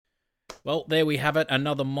Well, there we have it.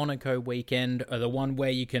 Another Monaco weekend, the one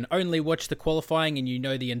where you can only watch the qualifying and you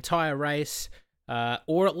know the entire race,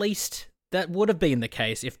 or at least that would have been the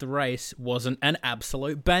case if the race wasn't an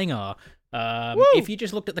absolute banger. If you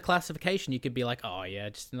just looked at the classification, you could be like, "Oh yeah,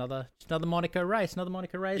 just another Monaco race, another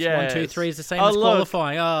Monaco race. Yes. 1, 2, 3 is the same as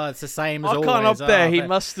qualifying. Oh, it's the same as always." Ocon up there, he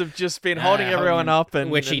must have just been holding everyone up,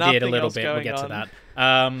 and which he did a little bit. We'll get to that.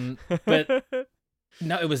 But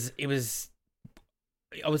no, it was.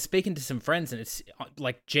 I was speaking to some friends, and it's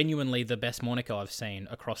like genuinely the best Monaco I've seen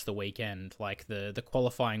across the weekend. Like the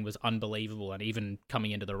qualifying was unbelievable, and even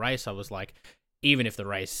coming into the race, I was like, even if the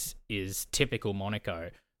race is typical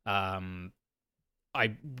Monaco, that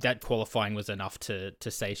qualifying was enough to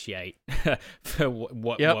satiate for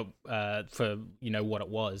what it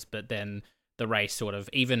was. But then the race sort of,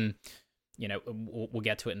 even, we'll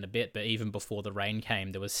get to it in a bit, but even before the rain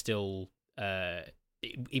came, there was still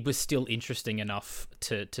it was still interesting enough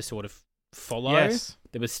to sort of follow. Yes.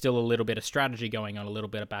 There was still a little bit of strategy going on, a little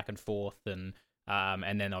bit of back and forth, and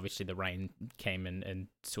then obviously the rain came and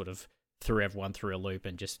sort of threw everyone through a loop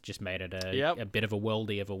and just made it a bit of a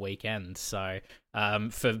worldie of a weekend. So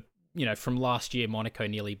from last year, Monaco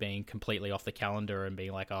nearly being completely off the calendar and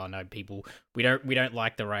being like, oh no, people, we don't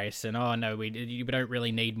like the race, and oh no, we don't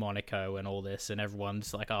really need Monaco and all this, and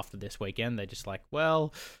everyone's like, after this weekend, they're just like,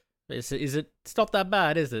 well, it's not that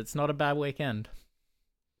bad, is it? It's not a bad weekend.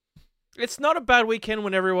 It's not a bad weekend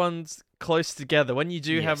when everyone's close together. When you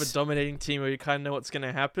do have a dominating team where you kind of know what's going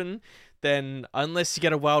to happen, then unless you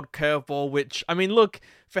get a wild curveball, which, I mean, look,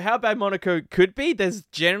 for how bad Monaco could be, there's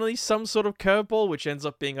generally some sort of curveball which ends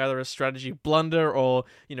up being either a strategy blunder or,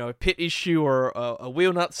 a pit issue or a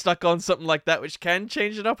wheel nut stuck on, something like that, which can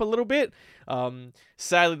change it up a little bit.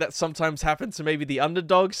 Sadly, that sometimes happens to maybe the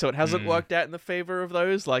underdog, so it hasn't worked out in the favor of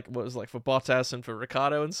those, like what was like for Bottas and for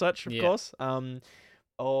Ricciardo and such, of course.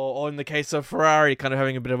 Or in the case of Ferrari, kind of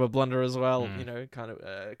having a bit of a blunder as well, kind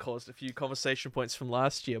of caused a few conversation points from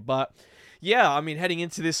last year. But yeah, I mean, heading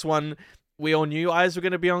into this one, we all knew eyes were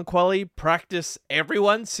going to be on quali. Practice,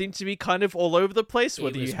 everyone seemed to be kind of all over the place,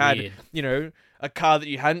 whether you had, weird. A car that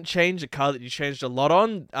you hadn't changed, a car that you changed a lot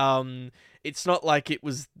on. It's not like it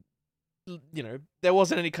was, there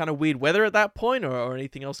wasn't any kind of weird weather at that point or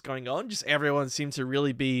anything else going on. Just everyone seemed to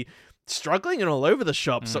really be struggling and all over the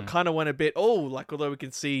shop, so it kind of went a bit, although we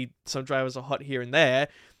can see some drivers are hot here and there,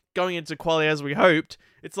 going into quali as we hoped,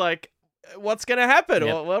 it's like, what's going to happen?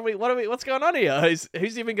 Yep. What's going on here? Who's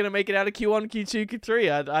even going to make it out of Q1, Q2,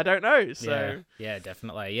 Q3? I don't know. So yeah,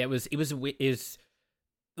 definitely. Yeah, it was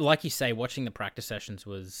like you say, watching the practice sessions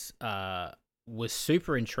was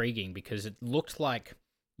super intriguing because it looked like,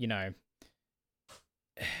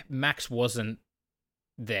 Max wasn't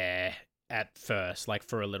there at first, like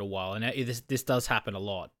for a little while, and this does happen a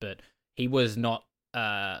lot. But he was not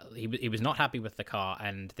he was not happy with the car,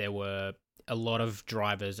 and there were a lot of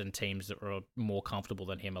drivers and teams that were more comfortable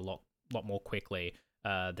than him a lot more quickly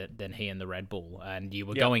than he and the Red Bull. And you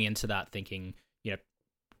were going into that thinking,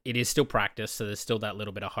 it is still practice, so there's still that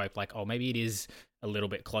little bit of hope, like, oh, maybe it is a little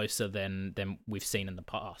bit closer than we've seen in the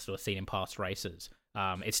past or seen in past races.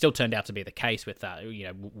 It still turned out to be the case with that.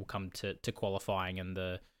 We'll come to qualifying and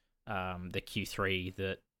the Q3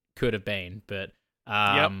 that could have been, but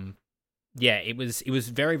it was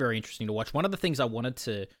very, very interesting to watch. One of the things I wanted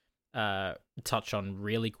to touch on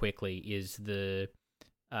really quickly is the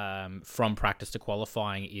from practice to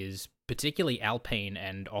qualifying is particularly Alpine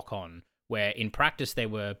and Ocon, where in practice they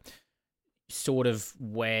were sort of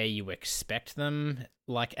where you expect them,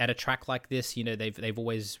 like at a track like this. They've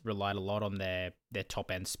always relied a lot on their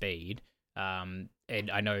top end speed. And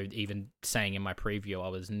I know, even saying in my preview, I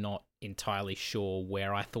was not entirely sure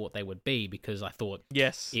where I thought they would be, because I thought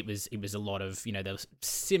it was a lot of, they're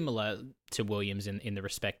similar to Williams in the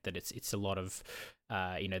respect that it's a lot of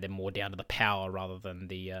they're more down to the power rather than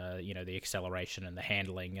the the acceleration and the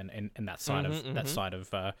handling and that side that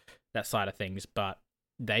side of things. But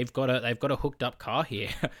they've got a hooked up car here,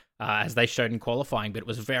 as they showed in qualifying, but it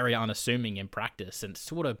was very unassuming in practice, and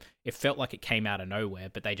it felt like it came out of nowhere.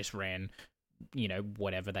 But they just ran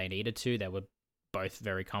whatever they needed to. They were both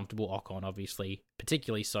very comfortable. Ocon, obviously,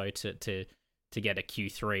 particularly so to get a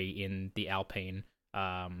Q3 in the Alpine,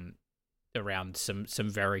 around some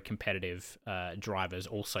very competitive drivers,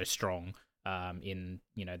 also strong in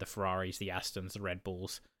the Ferraris, the Astons, the Red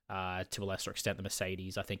Bulls, to a lesser extent the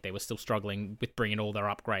Mercedes. I think they were still struggling with bringing all their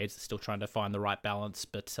upgrades, still trying to find the right balance.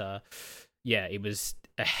 But it was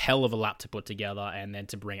a hell of a lap to put together, and then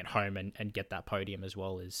to bring it home and get that podium as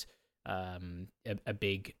well is a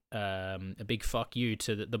big fuck you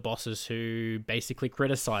to the bosses who basically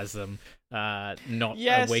criticize them not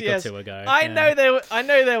a week or two ago. I know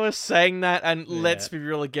they were saying that, and let's be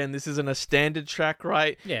real again, this isn't a standard track,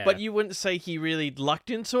 right? Yeah. But you wouldn't say he really lucked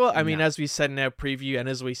into it. I mean, as we said in our preview, and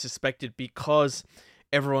as we suspected, because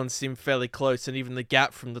everyone seemed fairly close, and even the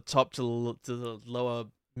gap from the top to the lower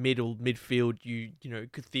midfield, you know,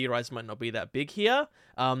 could theorize might not be that big here.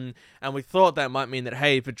 And we thought that might mean that,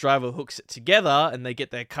 hey, if a driver hooks it together and they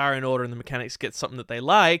get their car in order and the mechanics get something that they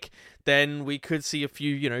like, then we could see a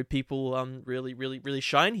few, you know, people really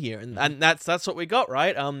shine here. And that's what we got,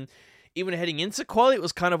 right? Even heading into quali, it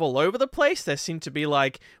was kind of all over the place. There seemed to be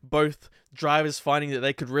like both drivers finding that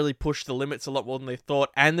they could really push the limits a lot more than they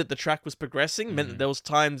thought, and that the track was progressing meant that there was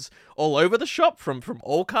times all over the shop from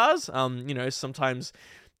all cars. You know, sometimes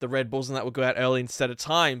the Red Bulls and that would go out early instead of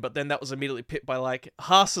time, but then that was immediately pipped by like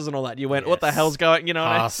Haas's and all that. You went, what the hell's going, you know?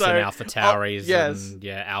 Haas and Alpha Tauris and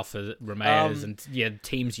Alpha Romeos and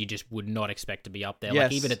teams you just would not expect to be up there.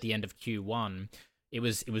 Like even at the end of Q1, it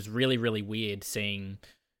was really, really weird seeing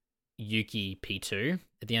Yuki P2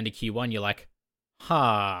 at the end of Q1. You're like,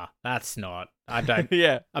 that's not. I don't.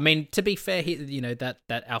 I mean, to be fair, you know that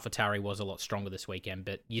Alpha Tauri was a lot stronger this weekend,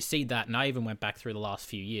 but you see that, and I even went back through the last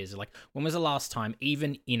few years. Like, when was the last time,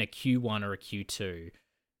 even in a Q1 or a Q2,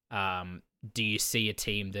 do you see a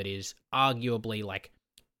team that is arguably like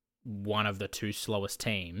one of the two slowest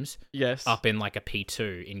teams, up in like a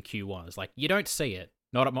P2 in Q1? It's like you don't see it.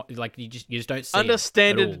 Not like you just don't see under it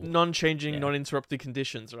standard, non-changing, non-interrupted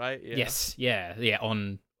conditions, right?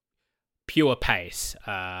 On pure pace,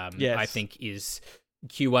 I think is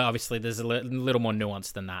Q1. Obviously, there's a little more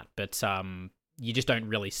nuance than that, but you just don't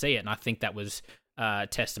really see it. And I think that was a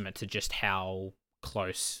testament to just how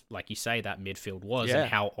close, like you say, that midfield was and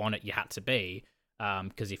how on it you had to be.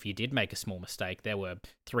 Because if you did make a small mistake, there were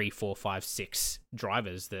 3, 4, 5, 6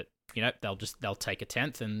 drivers that, you know, they'll take a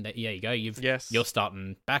 10th, and there you go. You're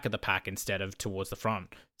starting back of the pack instead of towards the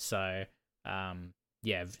front. So,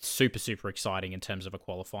 super exciting in terms of a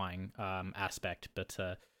qualifying aspect. But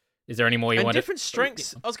is there any more you want? Different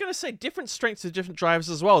strengths. I was going to say different strengths of different drivers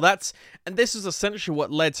as well. And this is essentially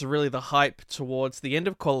what led to really the hype towards the end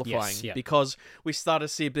of qualifying, because we started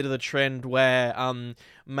to see a bit of the trend where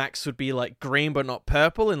Max would be like green but not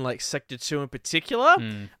purple in like sector 2 in particular,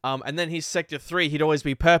 and then his sector 3 he'd always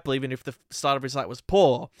be purple even if the start of his light was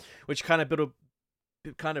poor, which kind of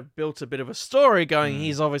built a bit of a story going.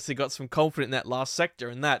 He's obviously got some confidence in that last sector,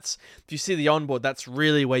 and that's, if you see the onboard, that's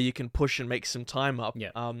really where you can push and make some time up.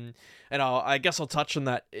 And I guess I'll touch on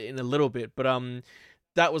that in a little bit, but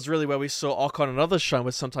that was really where we saw Ocon and others shine,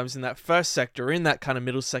 was sometimes in that first sector, in that kind of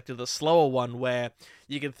middle sector, the slower one, where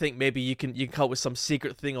you can think maybe you can come up with some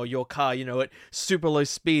secret thing, or your car, you know, at super low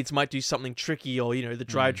speeds might do something tricky, or, you know, the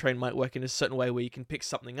drivetrain might work in a certain way where you can pick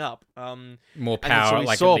something up. More power,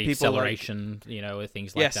 like the acceleration, you know,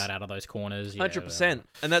 things like that out of those corners. 100%.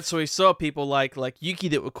 And that's where we saw people like Yuki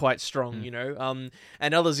that were quite strong, you know,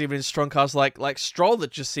 and others even in strong cars like Stroll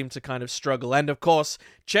that just seemed to kind of struggle. And of course,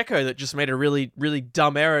 Checo that just made a really, really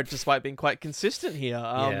dumb error despite being quite consistent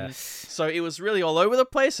here. So it was really all over the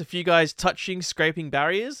place. A few guys touching, scraping barriers.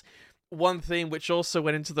 One thing which also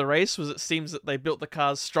went into the race was it seems that they built the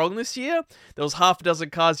cars strong this year. There was half a dozen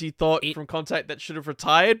cars you thought from contact that should have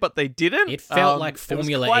retired, but they didn't. It felt like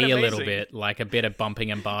Formula E a little bit, like a bit of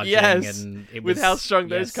bumping and barging. And it was, with how strong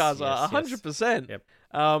those cars are. 100%. Yep.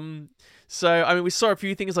 So, I mean, we saw a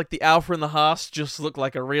few things like the Alpha and the Haas just look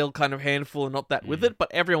like a real kind of handful and not that with it, but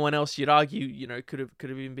everyone else, you'd argue, you know, could have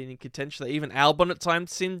even been in contention. Even Albon at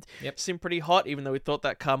times seemed pretty hot, even though we thought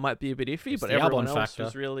that car might be a bit iffy, but everyone else factor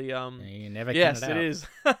was really... you never it is.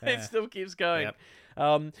 It still keeps going. Yep.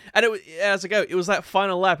 And it was, as I go, it was that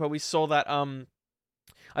final lap where we saw that,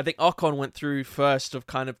 I think Ocon went through first of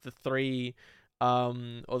kind of the 3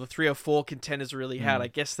 or 4 contenders really had. I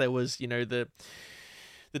guess there was, you know, the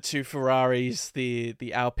 2 Ferraris,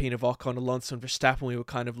 the Alpine of Ocon, Alonso, and Verstappen we were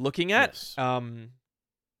kind of looking at.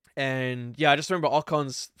 And I just remember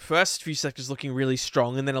Ocon's first few sectors looking really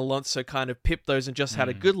strong, and then Alonso kind of pipped those and just had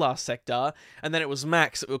a good last sector. And then it was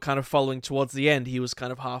Max that we were kind of following towards the end. He was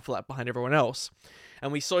kind of half a lap behind everyone else.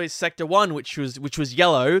 And we saw his sector 1, which was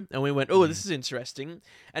yellow, and we went, oh, this is interesting.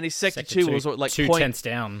 And his sector 2 was like 2 tenths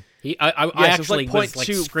down. I actually was like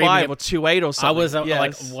screaming or 2.8 or something. I was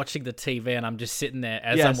like watching the TV, and I'm just sitting there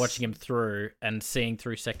as I'm watching him through and seeing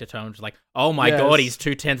through sector 2. I'm just like, oh my god, he's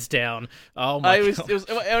 2 tenths down. Oh my god,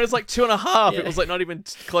 it was like 2.5. It was like not even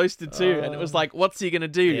close to 2, and it was like, what's he gonna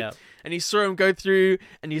do? Yeah. And you saw him go through,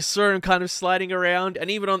 and you saw him kind of sliding around, and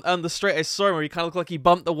even on the straight, I saw him where he kind of looked like he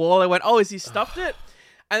bumped the wall. I went, oh, has he stuffed it?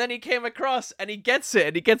 And then he came across and he gets it,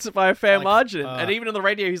 and he gets it by a fair margin. And even on the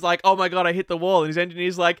radio, he's like, "Oh my god, I hit the wall!" And his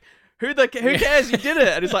engineer's like, Who cares? You did it.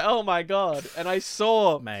 And it's like, oh my god. And I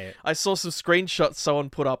saw some screenshots someone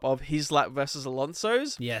put up of his lap versus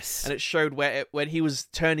Alonso's. Yes. And it showed when he was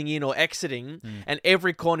turning in or exiting, and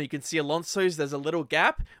every corner you can see Alonso's, there's a little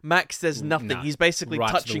gap. Max, there's nothing. No. He's basically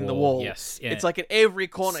touching the wall. Yes. Yeah. It's like in every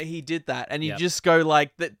corner he did that. And you just go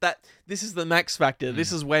like, that. This is the Max factor.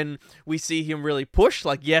 This is when we see him really push.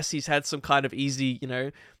 Like, yes, he's had some kind of easy,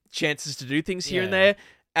 chances to do things here and there.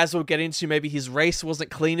 As we'll get into, maybe his race wasn't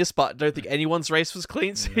cleanest, but I don't think anyone's race was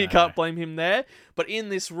clean, so you can't blame him there. But in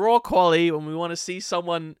this raw quali, when we want to see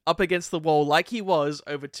someone up against the wall like he was,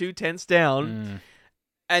 over 2/10 down,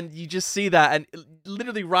 and you just see that, and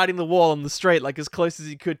literally riding the wall on the straight, like as close as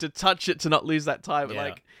he could to touch it to not lose that time. Yeah.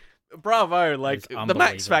 Like, bravo, like the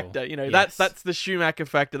Max factor, yes. that's the Schumacher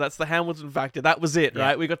factor, that's the Hamilton factor. That was it,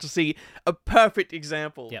 right? We got to see a perfect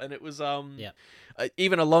example, and it was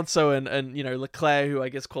even Alonso and Leclerc, who I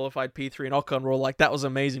guess qualified P3, and Ocon were all like, that was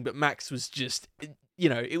amazing, but Max was just,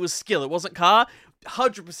 it was skill. It wasn't car,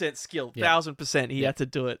 100% skill, 1000% he had to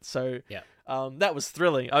do it. So that was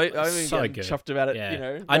thrilling. I mean, so good. Chuffed about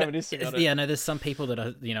it, I know there's some people that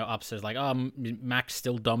are, upset, like, oh, Max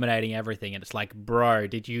still dominating everything, and it's like, bro,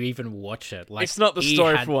 did you even watch it? Like, it's not the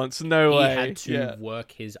story for once, no way. He had to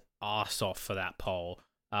work his ass off for that pole,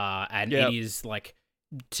 and it is, like,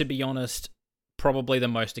 to be honest, probably the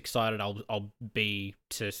most excited I'll be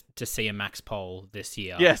to see a Max pole this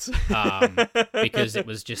year. Yes. Because it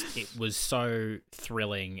was so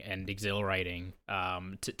thrilling and exhilarating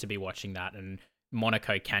to be watching that, and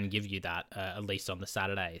Monaco can give you that, at least on the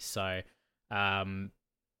Saturdays. So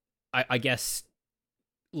I guess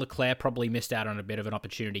Leclerc probably missed out on a bit of an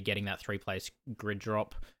opportunity getting that 3-place grid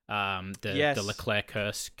drop. The Leclerc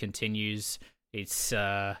curse continues. It's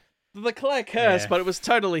the Leclerc curse, but it was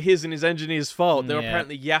totally his and his engineer's fault. They were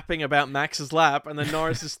apparently yapping about Max's lap, and then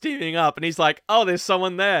Norris is steaming up, and he's like, "Oh, there's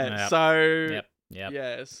someone there." Yep. So,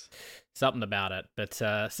 yes, something about it, but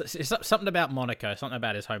something about Monaco, something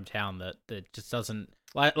about his hometown that just doesn't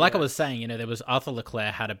like I was saying. There was Arthur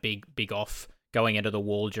Leclerc had a big off going into the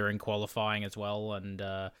wall during qualifying as well, and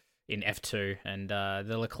in F2, and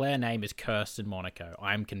the Leclerc name is cursed in Monaco.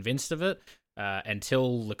 I'm convinced of it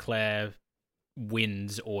until Leclerc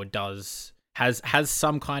wins or has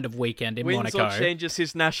some kind of weekend in Monaco. Or changes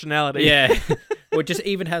his nationality. Yeah. Or just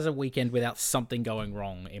even has a weekend without something going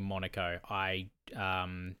wrong in Monaco.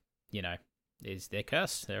 Is their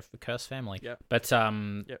curse. They're a cursed family. Yep. But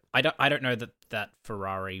I don't know that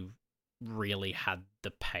Ferrari really had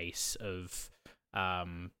the pace of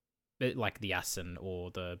like the Aston or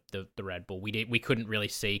the Red Bull. We couldn't really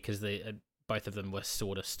see because both of them were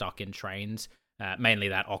sort of stuck in trains. Mainly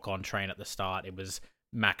that Ocon train at the start. It was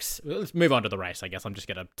Max. Let's move on to the race, I guess. I'm just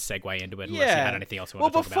going to segue into it unless you had anything else you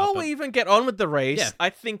want to talk about. Well, before we even get on with the race, I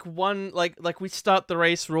think like we start the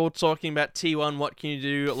race, we're all talking about T1, what can you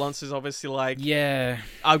do? Alonso's obviously like,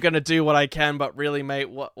 I'm going to do what I can, but really, mate,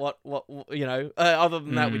 what other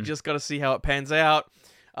than that, we just got to see how it pans out.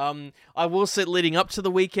 I will say leading up to the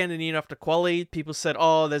weekend and even after quali, people said,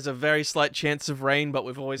 oh, there's a very slight chance of rain, but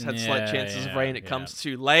we've always had slight chances of rain. It comes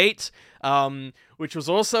too late, which was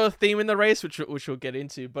also a theme in the race, which we'll get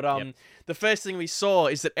into. But the first thing we saw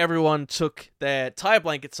is that everyone took their tire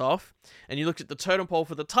blankets off, and you looked at the totem pole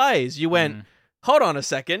for the tires. You went, hold on a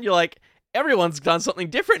second. You're like, everyone's done something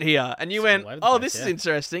different here. And you went, oh, this is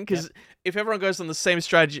interesting, because if everyone goes on the same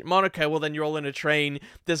strategy at Monaco, well, then you're all in a train.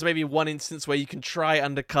 There's maybe one instance where you can try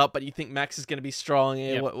undercut, but you think Max is going to be strong.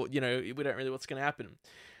 We don't really what's going to happen.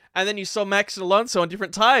 And then you saw Max and Alonso on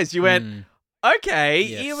different tires. You went, okay,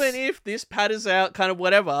 even if this patters out, kind of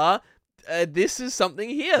whatever, this is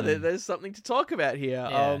something here. There's something to talk about here.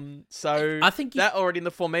 Yeah. So I think that already in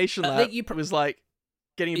the formation lap was like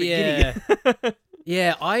getting a bit giddy.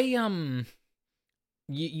 Yeah,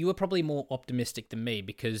 you were probably more optimistic than me,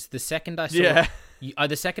 because the second I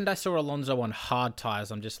saw Alonso on hard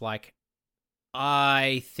tires, I'm just like,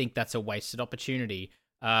 I think that's a wasted opportunity.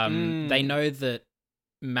 They know that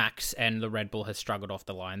Max and the Red Bull has struggled off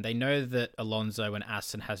the line. They know that Alonso and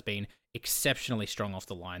Aston has been exceptionally strong off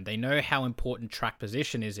the line. They know how important track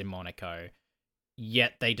position is in Monaco,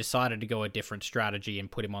 yet they decided to go a different strategy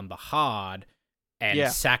and put him on the hard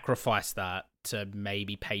and sacrifice that to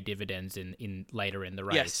maybe pay dividends in later in the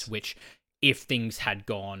race, which if things had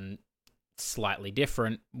gone slightly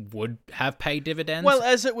different would have paid dividends. Well,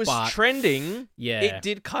 as it was trending, yeah, it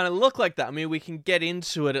did kind of look like that. I mean, we can get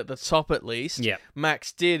into it at the top at least. Yeah.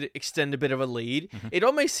 Max did extend a bit of a lead. Mm-hmm. It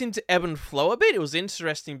almost seemed to ebb and flow a bit. It was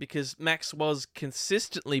interesting because Max was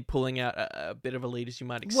consistently pulling out a bit of a lead, as you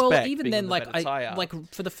might expect. Well, even then, like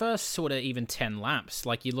for the first sort of even 10 laps,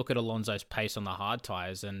 like you look at Alonso's pace on the hard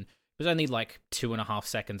tires, and it was only like 2.5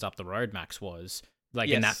 seconds up the road. Max was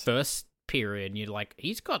in that first period, and you're like,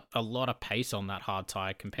 he's got a lot of pace on that hard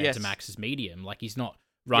tire compared to Max's medium. Like, he's not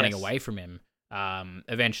running away from him.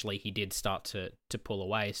 Eventually he did start to pull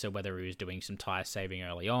away, so whether he was doing some tire saving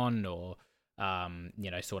early on or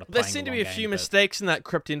sort of there playing seemed the to be a long few game, mistakes in that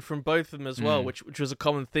crept in from both of them as well, which was a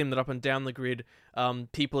common theme that up and down the grid,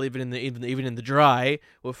 people even in the dry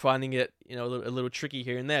were finding it a little tricky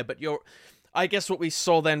here and there. But I guess what we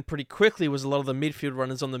saw then pretty quickly was a lot of the midfield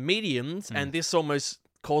runners on the mediums, and this almost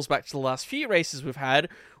calls back to the last few races we've had,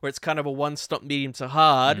 where it's kind of a one-stop medium to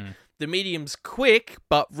hard. The medium's quick,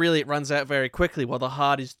 but really it runs out very quickly, while the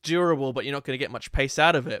hard is durable, but you're not going to get much pace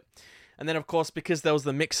out of it. And then, of course, because there was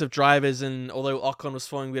the mix of drivers, and although Ocon was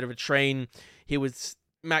following a bit of a train,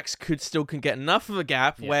 Max can get enough of a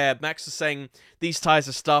gap where Max was saying, these tires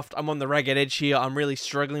are stuffed, I'm on the ragged edge here, I'm really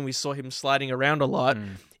struggling. We saw him sliding around a lot.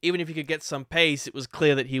 Even if he could get some pace, it was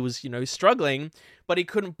clear that he was, struggling, but he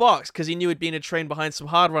couldn't box because he knew he'd been in a train behind some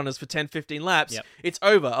hard runners for 10, 15 laps. Yep. It's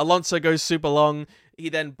over. Alonso goes super long. He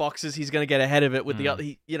then boxes. He's going to get ahead of it with the other.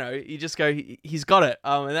 You just go, he's got it.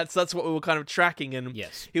 And that's what we were kind of tracking. And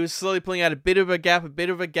he was slowly pulling out a bit of a gap,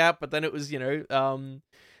 but then it was, and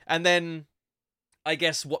then I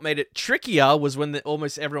guess what made it trickier was when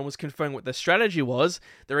almost everyone was confirming what their strategy was.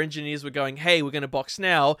 Their engineers were going, hey, we're going to box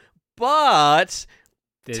now, but...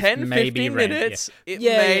 There's 10, 15 minutes, it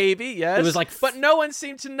was like, but no one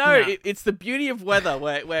seemed to know. No. It's the beauty of weather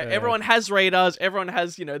where everyone has radars, everyone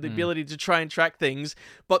has, the ability to try and track things,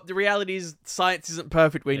 but the reality is science isn't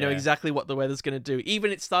perfect. We know exactly what the weather's going to do.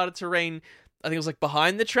 Even it started to rain, I think it was like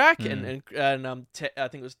behind the track, and I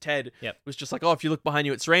think it was Ted was just like, oh, if you look behind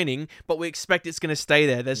you, it's raining, but we expect it's going to stay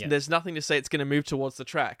there. There's nothing to say it's going to move towards the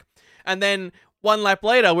track. And then one lap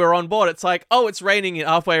later, we were on board. It's like, oh, it's raining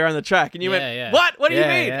halfway around the track. And you went, what? What do you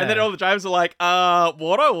mean? And then all the drivers are like,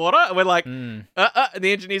 water? And we're like, And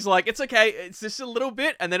the engineers are like, it's okay. It's just a little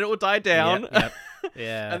bit, and then it will die down.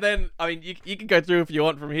 Yeah. And then, I mean, you can go through if you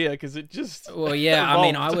want from here, because it just... Well, yeah, I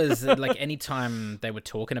mean, I was, like, anytime they were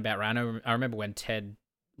talking about rain, I remember when Ted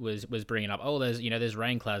was bringing up, oh, there's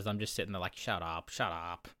rain clouds, I'm just sitting there like, shut up.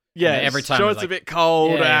 Yeah, every time sure, it's like, a bit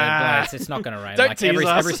cold. It's not going to rain. Don't like tease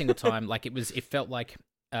us. every single time, like it felt like,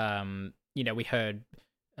 we heard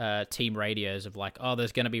team radios of like, oh,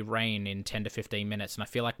 there's going to be rain in 10 to 15 minutes, and I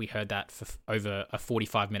feel like we heard that for over a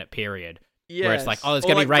 45-minute period. Yes. Where it's like, oh, there's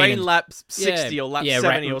going to be rain lap 60 or lap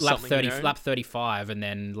 70 or lap something. 30, lap 35, and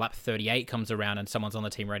then lap 38 comes around and someone's on the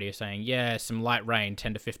team radio saying, yeah, some light rain,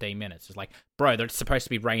 10 to 15 minutes. It's like, bro, it's supposed to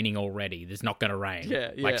be raining already. There's not going to rain.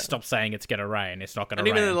 Yeah. Like, stop saying it's going to rain. It's not going to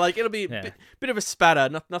rain. And even like, it'll be a bit of a spatter.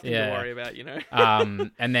 Nothing to worry about,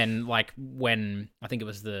 And then like when I think it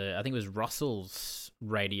was Russell's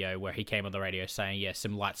radio where he came on the radio saying, yeah,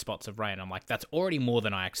 some light spots of rain. I'm like, that's already more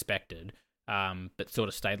than I expected. But sort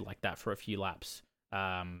of stayed like that for a few laps.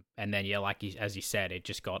 And then, as you said, it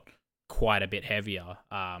just got quite a bit heavier.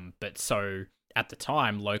 But so at the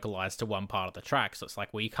time, localized to one part of the track. So it's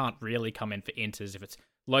like, well, you can't really come in for inters if it's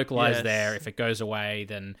localized there. If it goes away,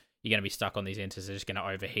 then you're going to be stuck on these inters. They're just going to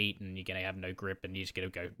overheat and you're going to have no grip and you're just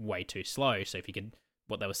going to go way too slow. So if you could,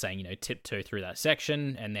 what they were saying, tiptoe through that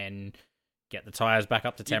section and then get the tires back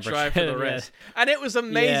up to temperature. Drive for the rest. And it was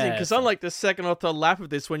amazing because unlike the second or third lap of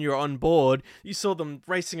this, when you were on board, you saw them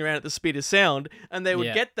racing around at the speed of sound, and they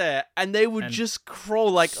would get there and they would just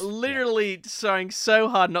crawl, like literally trying so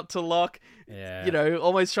hard not to lock.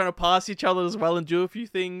 Almost trying to pass each other as well and do a few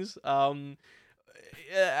things.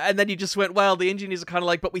 And then you just went, well, the engineers are kind of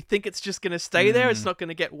like, but we think it's just going to stay there. It's not going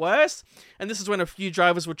to get worse. And this is when a few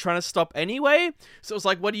drivers were trying to stop anyway. So it was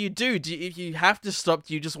like, what do you do? If you have to stop,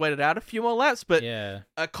 do you just wait it out a few more laps? But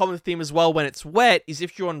a common theme as well when it's wet is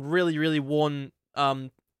if you're on really, really worn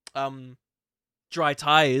dry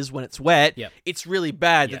tires when it's wet, it's really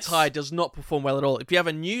bad. The tire does not perform well at all. If you have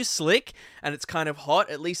a new slick and it's kind of hot,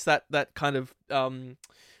 at least that kind of...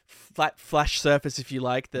 flat flash surface, if you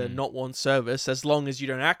like, the not worn surface, as long as you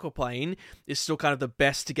don't aquaplane, is still kind of the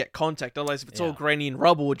best to get contact. Otherwise, if it's all grainy and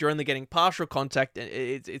rubbled, you're only getting partial contact, and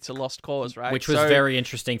it's a lost cause, right? Which was very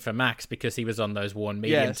interesting for Max because he was on those worn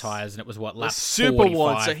medium tires, and it was lap super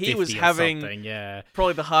worn, so he was having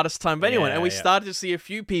probably the hardest time of anyone. And we started to see a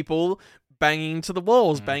few people banging into the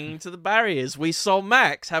walls, banging into the barriers. We saw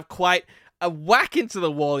Max have quite a whack into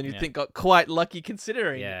the wall, and you'd think got quite lucky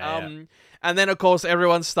considering. And then of course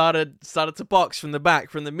everyone started to box from the back,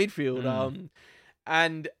 from the midfield.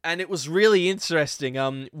 And it was really interesting.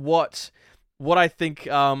 What I think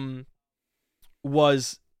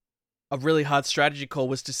was a really hard strategy call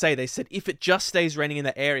was to say, they said, if it just stays raining in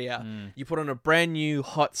the area, you put on a brand new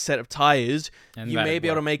hot set of tires, and you may be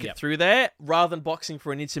able to make it through there, rather than boxing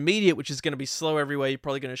for an intermediate, which is going to be slow everywhere. You're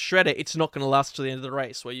probably going to shred it. It's not going to last till the end of the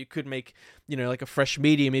race, where you could make, like a fresh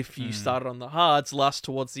medium if you started on the hards, last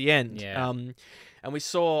towards the end. And we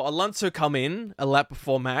saw Alonso come in a lap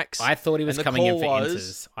before Max. I thought he was coming in for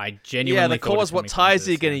inters. I genuinely the call was, what tires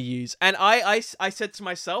are you going to use? And I said to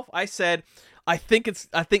myself, I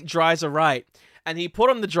think dries are right. And he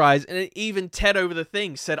put on the dries, and even Ted over the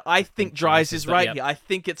thing said, I think dries is right here. I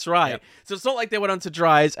think it's right. So it's not like they went on to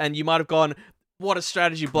dries and you might have gone, what a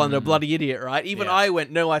strategy blunder, bloody idiot, right? Even I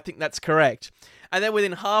went, no, I think that's correct. And then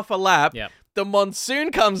within half a lap, the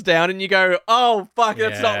monsoon comes down and you go, oh, fuck,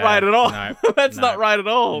 that's not right at all. No, that's not right at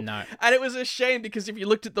all. No. And it was a shame because if you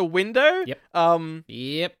looked at the window...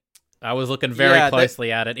 I was looking very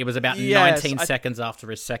closely at it. It was about 19 seconds after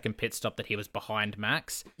his second pit stop that he was behind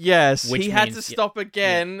Max. Yes, he had to stop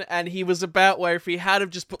again, and he was about where if he had have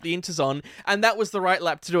just put the inters on, and that was the right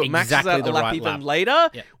lap to do it. Max was out a lap even later,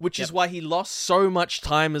 which is why he lost so much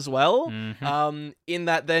time as well. In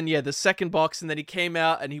that then, the second box, and then he came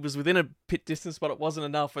out, and he was within a pit distance, but it wasn't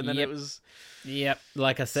enough, and then it was...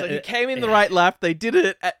 like I said... So he came in the right lap, they did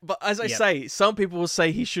it, but as I say, some people will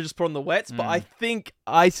say he should just put on the wets, but I think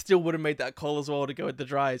I still would have made that call as well to go with the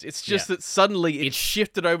dries. It's just that suddenly it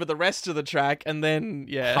shifted over the rest of the track, and then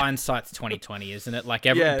hindsight's 2020, isn't it? Like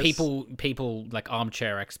people like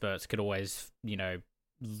armchair experts could always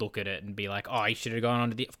look at it and be like, oh, he should have gone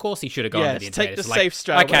on to the... Of course he should have gone on to the take the like, safe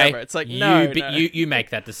strat. Okay, whatever. It's like you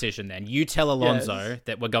make that decision then. You tell Alonso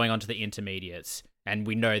that we're going on to the intermediates, and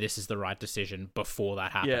we know this is the right decision before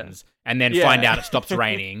that happens, and then find out it stops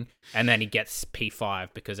raining, and then he gets P5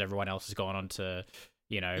 because everyone else has gone on to,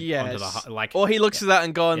 onto the... Or he looks at that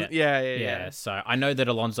and gone, So I know that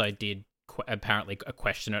Alonso did apparently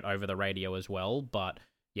question it over the radio as well, but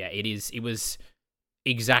it was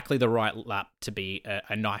exactly the right lap to be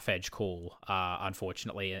a knife edge call.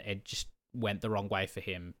 Unfortunately, it just went the wrong way for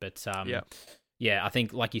him. But I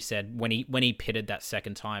think, like you said, when he pitted that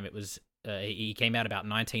second time, it was he came out about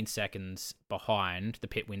 19 seconds behind. The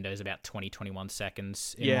pit window is about 21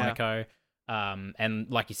 seconds in Monaco. And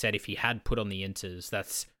like you said, if he had put on the inters,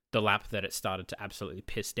 that's the lap that it started to absolutely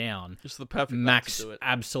piss down. Just the perfect Max lap to do it.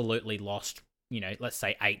 Absolutely lost, let's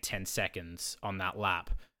say 8-10 seconds on that lap.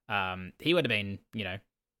 He would have been,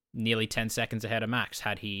 nearly 10 seconds ahead of Max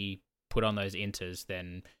had he put on those inters.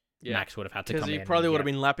 Then Max would have had to come in. Because he probably would have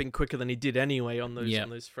been lapping quicker than he did anyway on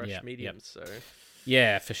those fresh mediums. So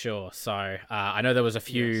yeah, for sure. So I know there was a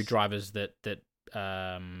few drivers that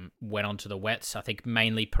went onto the wets. I think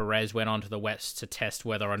mainly Perez went onto the wets to test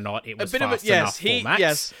whether or not it was fast enough for Max.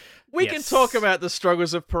 Yes. We can talk about the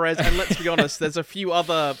struggles of Perez, and let's be honest, there's a few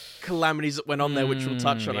other calamities that went on there which we'll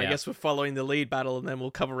touch on. I guess we're following the lead battle, and then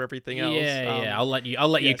we'll cover everything else. I'll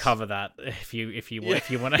let you cover that if you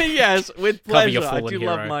want to. Yes, with pleasure. Your fallen I do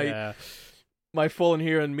hero. love my fallen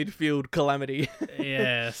hero and midfield calamity.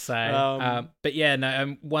 But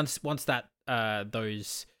once that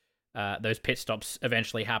those pit stops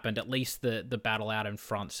eventually happened, at least the battle out in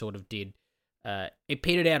front sort of did. It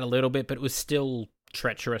petered out a little bit, but it was still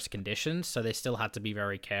treacherous conditions, so they still had to be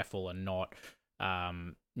very careful and not,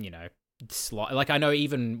 like I know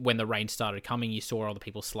even when the rain started coming, you saw all the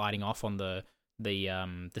people sliding off on the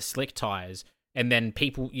slick tires, and then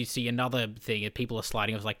you see another thing, people are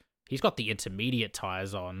sliding off, like he's got the intermediate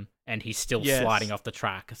tires on, and he's still sliding off the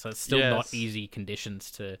track, so it's still not easy conditions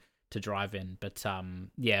to drive in. But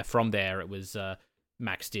from there it was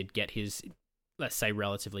Max did get his, let's say,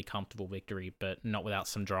 relatively comfortable victory, but not without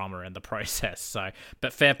some drama in the process. So,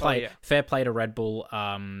 but fair play to Red Bull.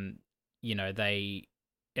 They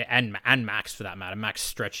and Max for that matter. Max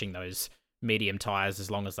stretching those medium tires as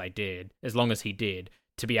long as he did,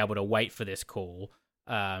 to be able to wait for this call,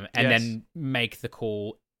 and then make the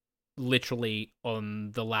call literally on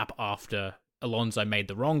the lap after Alonso made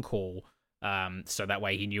the wrong call. So that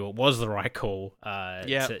way he knew it was the right call.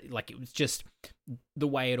 It was just the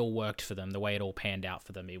way it all worked for them, the way it all panned out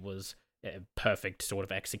for them. It was a perfect sort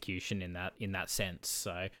of execution in that sense.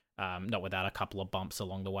 So, not without a couple of bumps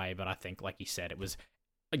along the way, but I think, like you said, it was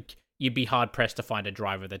like you'd be hard pressed to find a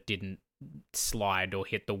driver that didn't slide or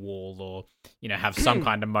hit the wall or have some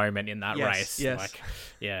kind of moment in that race. Yes.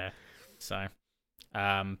 So,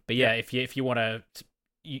 but if you want to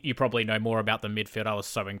you probably know more about the midfield. I was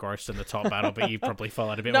so engrossed in the top battle, but you probably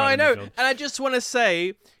followed a bit No, more. I in the know. midfield. And I just want to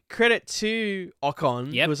say credit to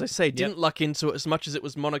Ocon, Yep. who, as I say, didn't luck into it as much as it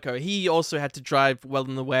was Monaco. He also had to drive well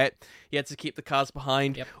in the wet. He had to keep the cars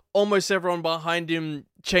behind. Yep. Almost everyone behind him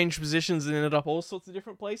changed positions and ended up all sorts of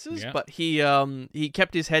different places. Yep. But he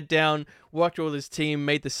kept his head down, worked with his team,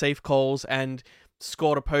 made the safe calls, and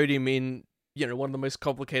scored a podium in one of the most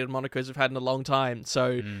complicated Monacos we've had in a long time.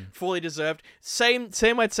 So fully deserved. Same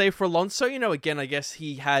I'd say for Alonso. Again, I guess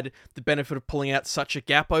he had the benefit of pulling out such a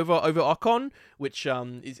gap over Ocon, which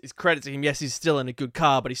is credit to him. Yes, he's still in a good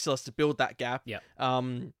car, but he still has to build that gap. Yeah.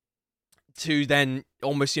 To then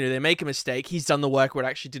almost, they make a mistake. He's done the work where it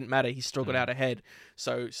actually didn't matter. He still got out ahead.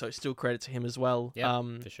 So still credit to him as well. Yeah,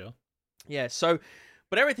 for sure. Yeah, so...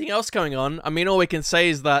 But everything else going on, I mean, all we can say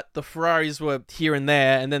is that the Ferraris were here and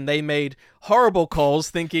there, and then they made horrible calls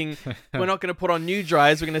thinking, we're not going to put on new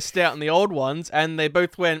drives, we're going to stay out on the old ones, and they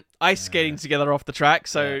both went ice skating together off the track,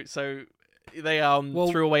 so they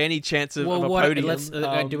threw away any chance of a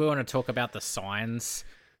podium. Do we want to talk about the signs?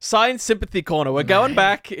 Science Sympathy Corner. We're going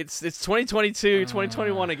back. It's 2022,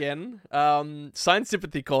 2021 again. Science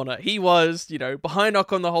Sympathy Corner. He was, behind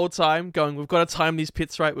Ocon the whole time, going, we've got to time these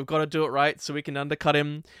pits right. We've got to do it right so we can undercut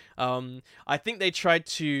him. I think they tried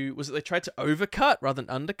to overcut rather than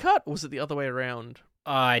undercut, or was it the other way around?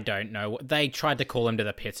 I don't know. They tried to call him to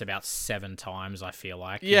the pits about 7 times, I feel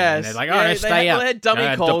like. Yes. And they're like, stay out. They had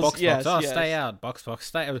dummy calls. Box, yes. Stay out. Box,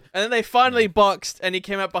 stay out. And then they finally boxed, and he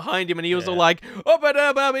came up behind him, and he was all like, like,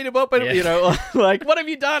 what have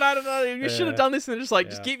you done? I don't know. You should have done this. And they're just like,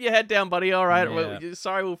 just keep your head down, buddy. All right.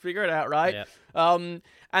 Sorry, we'll figure it out, right? Yeah.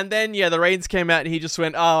 And then, the rains came out, and he just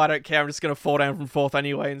went, I don't care. I'm just going to fall down from 4th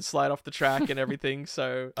anyway and slide off the track and everything.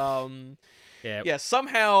 So, yeah,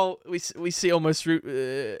 somehow we see almost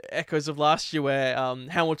echoes of last year where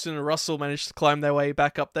Hamilton and Russell managed to climb their way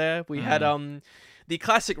back up there. We had the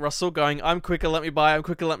classic Russell going, I'm quicker, let me by.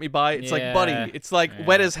 It's like, buddy, it's like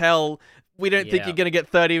wet as hell. We don't think you're going to get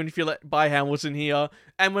 30 if you let by Hamilton here.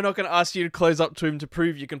 And we're not going to ask you to close up to him to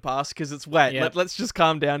prove you can pass because it's wet. Yep. Let's just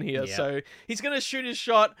calm down here. Yep. So he's going to shoot his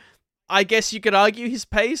shot. I guess you could argue his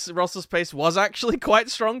pace, Russell's pace, was actually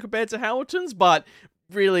quite strong compared to Hamilton's, but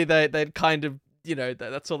really they'd kind of,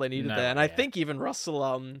 that's all they needed there. And I think even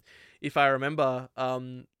Russell, if I remember,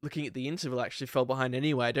 looking at the interval, actually fell behind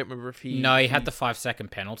anyway. I don't remember if he... No, he had the 5-second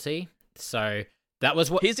penalty. So that was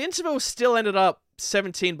what... His interval still ended up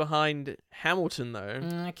 17 behind Hamilton, though.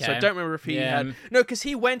 Okay. So I don't remember if he had... No, because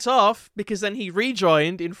he went off, because then he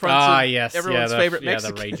rejoined in front of everyone's favourite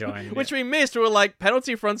Mexican. The rejoin. Which we missed. We were like,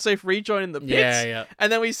 penalty front safe rejoin in the pits. Yeah.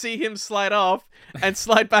 And then we see him slide off and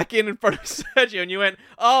slide back in front of Sergio, and you went,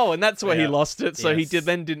 and that's where he lost it. So he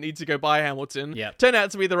didn't need to go by Hamilton. Yep. Turned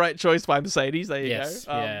out to be the right choice by Mercedes. There you go.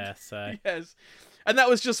 Yes. And that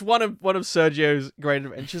was just one of Sergio's great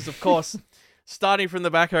adventures, of course. Starting from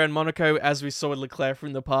the back around Monaco, as we saw with Leclerc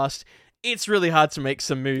from the past, it's really hard to make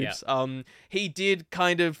some moves. Yeah. He did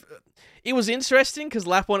kind of... It was interesting because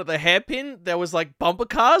lap 1 at the hairpin, there was like bumper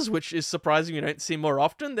cars, which is surprising you don't see more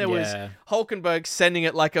often. There was Hulkenberg sending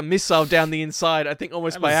it like a missile down the inside, I think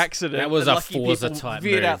almost by accident. That was a Forza type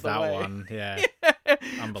move, out that way. One. Yeah.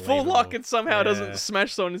 Unbelievable. Full lock and somehow doesn't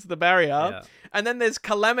smash someone into the barrier. Yeah. And then there's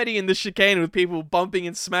calamity in the chicane with people bumping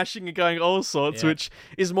and smashing and going all sorts, which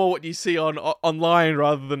is more what you see online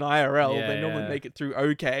rather than IRL. They normally make it through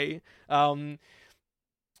okay.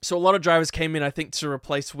 So a lot of drivers came in, I think, to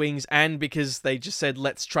replace wings, and because they just said,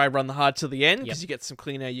 let's try run the hard to the end, because you get some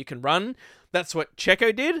clean air you can run. That's what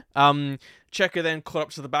Checo did. Checo then caught up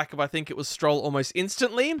to the back of, I think it was Stroll almost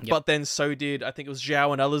instantly, but then so did, I think it was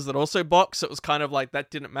Zhao and others that also boxed, so it was kind of like that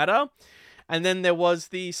didn't matter. And then there was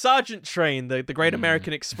the Sergeant train, the Great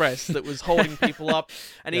American Express, that was holding people up,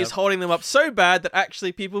 and he was holding them up so bad that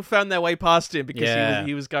actually people found their way past him because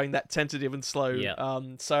he was going that tentative and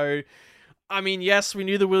slow. So... I mean, yes, we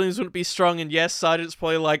knew the Williams wouldn't be strong, and yes, Sargent's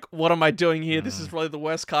probably like, what am I doing here? This is probably the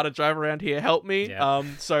worst car to drive around here. Help me. Yeah.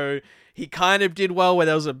 So he kind of did well where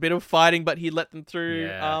there was a bit of fighting, but he let them through.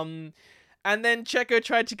 Yeah. And then Checo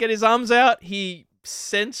tried to get his arms out. He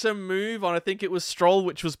sent a move on, I think it was Stroll,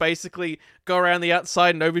 which was basically go around the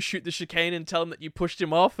outside and overshoot the chicane and tell him that you pushed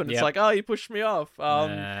him off. And it's like, you pushed me off. No.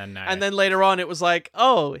 And then later on, it was like,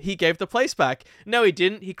 he gave the place back. No, he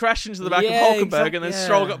didn't. He crashed into the back of Hulkenberg, and then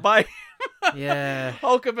Stroll got by him. Yeah.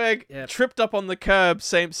 Hulkenberg tripped up on the curb,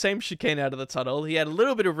 same chicane out of the tunnel. He had a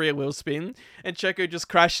little bit of rear wheel spin, and Checo just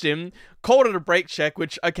crashed him, called it a brake check,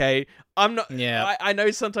 which, okay, I'm not... Yeah. I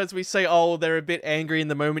know sometimes we say, oh, they're a bit angry in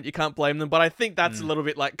the moment, you can't blame them, but I think that's a little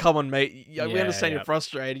bit like, come on, mate, we understand you're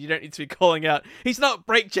frustrated, you don't need to be calling out. He's not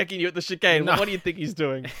brake checking you at the chicane, what do you think he's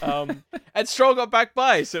doing? And Stroll got back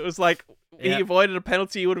by, so it was like... He avoided a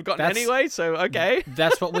penalty he would have gotten anyway, so okay.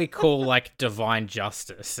 That's what we call, like, divine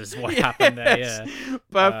justice, is what happened there, yeah.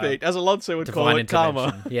 Perfect. As Alonso would call it,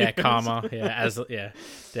 karma. Yeah, karma. Yeah,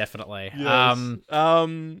 definitely. Yes.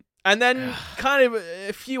 And then kind of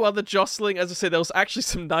a few other jostling. As I said, there was actually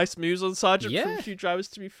some nice moves on Sargent from a few drivers,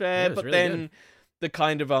 to be fair. But really then the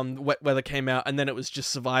kind of wet weather came out, and then it was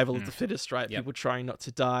just survival of the fittest, right? People trying not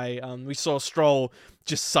to die. We saw Stroll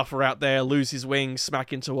just suffer out there, lose his wings,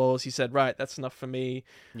 smack into walls. He said, right, that's enough for me.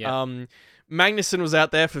 Yep. Magnussen was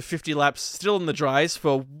out there for 50 laps, still in the dries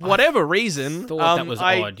for whatever reason. Thought that was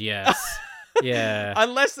odd, yes. Yeah.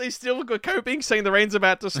 Unless they still were coping, saying the rain's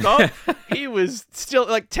about to stop. He was still,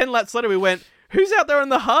 like, 10 laps later, we went... Who's out there on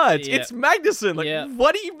the hards? Yeah. It's Magnussen. Like,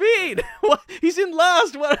 what do you mean? What? He's in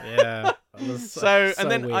last. What? Yeah. So and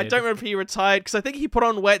then weird. I don't remember if he retired because I think he put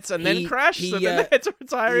on wets and then crashed. So then they had to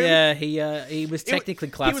retire him. Yeah, he was technically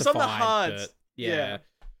classified. He was on the hards. Yeah.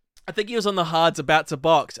 I think he was on the hards about to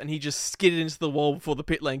box and he just skidded into the wall before the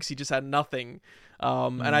pit lane because he just had nothing.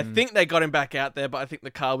 And I think they got him back out there, but I think the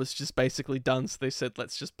car was just basically done. So they said,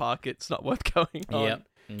 let's just park it. It's not worth going on.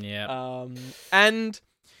 Yeah. And...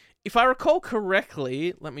 if I recall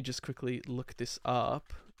correctly, let me just quickly look this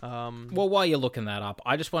up. Well, while you're looking that up,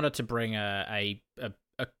 I just wanted to bring a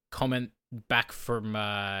comment back from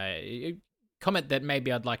a comment that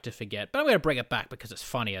maybe I'd like to forget, but I'm going to bring it back because it's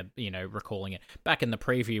funnier, recalling it. Back in the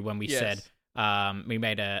preview when we said we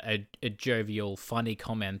made a jovial, funny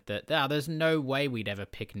comment that there's no way we'd ever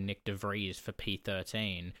pick Nick De Vries for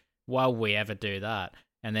P13. Why would we ever do that?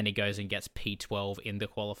 And then he goes and gets P12 in the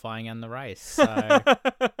qualifying and the race. So,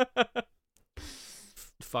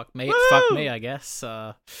 fuck me, I guess.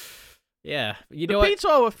 Yeah, the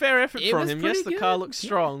P12, a fair effort from him. Yes, the car looks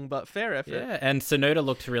strong, but fair effort. Yeah, and Tsunoda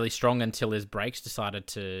looked really strong until his brakes decided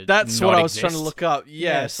to. That's what I was trying to look up.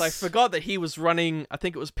 Yes, I forgot that he was running. I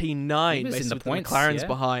think it was P9, basically, in the points, McLaren's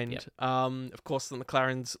behind. Yep. Of course, the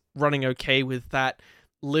McLaren's running okay with that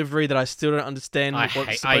livery that I still don't understand what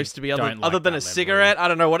it's supposed to be other than a cigarette. I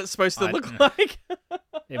don't know what it's supposed to look like.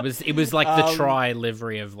 It was like the tri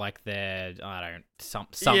livery of like their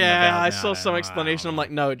something. Yeah, I saw some explanation. I'm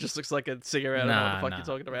like, no, it just looks like a cigarette. I don't know what the fuck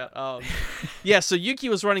you're talking about. Yeah, so Yuki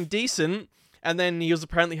was running decent, and then he was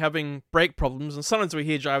apparently having brake problems. And sometimes we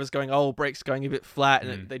hear drivers going, "Oh, brake's going a bit flat,"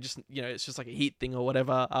 and they just, it's just like a heat thing or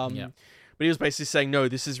whatever. But he was basically saying, no,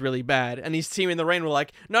 this is really bad. And his team in the rain were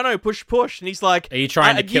like, no, push. And he's like, are you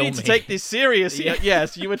trying to kill me? You need to take this serious.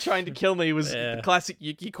 Yes, you were trying to kill me was the classic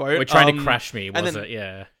Yuki quote. We're trying to crash me, was it?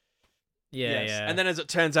 Yeah. Yeah. And then as it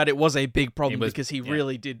turns out, it was a big problem because he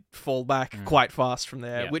really did fall back quite fast from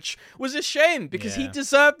there, which was a shame because he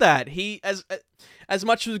deserved that. He, as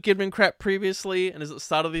much as we given him crap previously, and as at the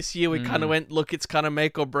start of this year, we kind of went, look, it's kind of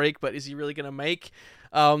make or break, but is he really going to make?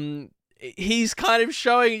 He's kind of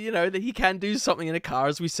showing, that he can do something in a car,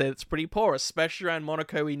 as we said, it's pretty poor, especially around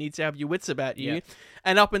Monaco. You need to have your wits about you. Yeah.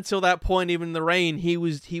 And up until that point, even in the rain, he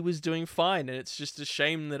was doing fine. And it's just a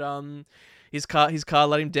shame that his car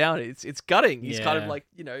let him down. It's gutting. He's kind of like,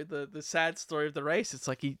 the sad story of the race. It's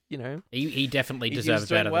like he definitely deserves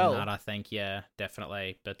better than that, I think. Yeah,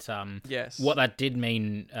 definitely. But yes. What that did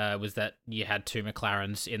mean was that you had two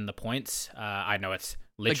McLarens in the points. I know it's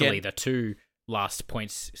literally the two last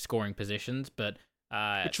points scoring positions, but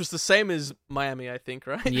which was the same as Miami, I think,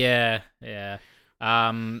 right? Yeah.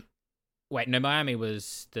 Wait, no, Miami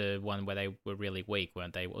was the one where they were really weak,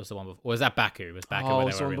 weren't they? What was the one before? Or was that Baku? Was Baku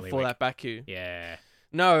where they were really before weak? That Baku. Yeah.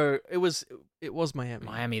 No, it was Miami.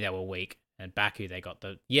 Miami, they were weak, and Baku, they got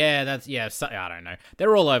the I don't know.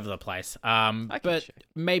 They're all over the place. But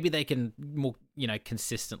maybe they can more,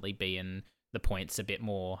 consistently be in the points a bit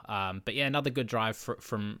more. But yeah, another good drive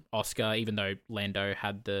from Oscar, even though Lando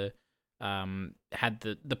had the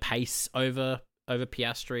pace over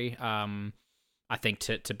Piastri. I think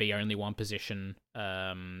to be only one position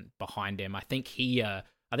behind him. I think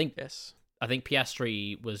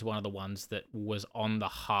Piastri was one of the ones that was on the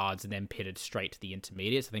hards and then pitted straight to the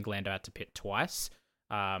intermediates. I think Lando had to pit twice.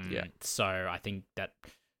 So I think that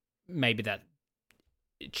maybe that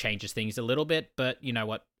changes things a little bit, but you know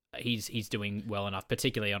what? he's doing well enough,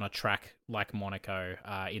 particularly on a track like Monaco,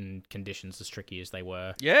 in conditions as tricky as they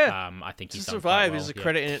were. Yeah, I think he's to done survive quite well. is a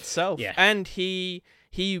credit in itself. Yeah, and he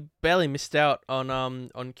barely missed out on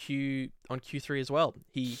Q3 as well.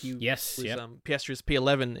 He yes, was yep. Piastri's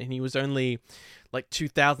P11, and he was only like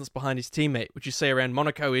 2,000ths behind his teammate, which you say around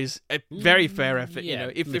Monaco is a very fair effort. Yeah,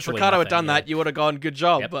 if literally Ricciardo had nothing, done yeah. that, you would have gone good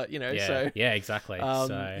job. Yep. But yeah, exactly.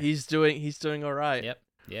 So he's doing all right. Yep.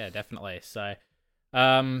 Yeah, definitely. So,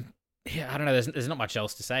 yeah, I don't know. There's not much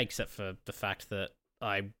else to say except for the fact that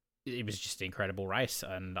it was just an incredible race,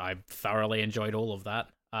 and I thoroughly enjoyed all of that.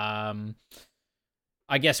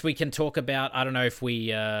 I guess we can talk about. I don't know if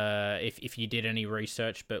we if you did any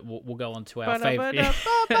research, but we'll go on to our favorite.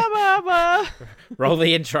 Roll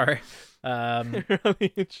the intro.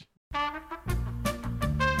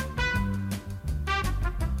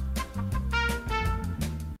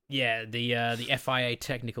 Yeah, the FIA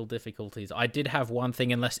technical difficulties. I did have one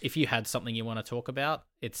thing, unless if you had something you want to talk about.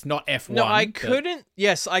 It's not F1. No, I couldn't.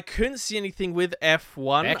 Yes, I couldn't see anything with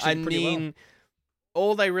F1. I mean,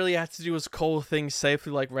 all they really had to do was call things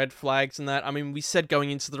safely, like red flags and that. I mean, we said going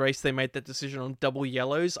into the race they made that decision on double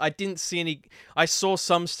yellows. I didn't see any. I saw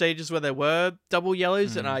some stages where there were double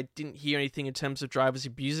yellows, and I didn't hear anything in terms of drivers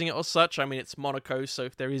abusing it or such. I mean, it's Monaco, so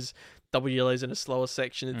if there is double yellows in a slower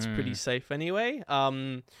section, it's pretty safe anyway.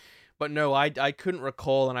 But no, I couldn't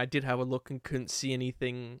recall, and I did have a look and couldn't see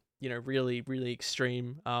anything, really, really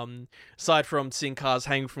extreme. Aside from seeing cars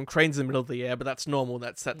hanging from cranes in the middle of the air, but that's normal.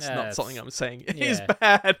 That's not something I'm saying is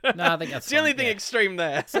bad. No, I think that's the only thing extreme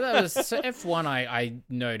there. So F1. I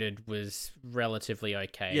noted was relatively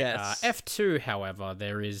okay. Yes. F2, however,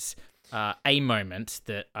 there is a moment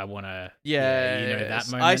that I want to.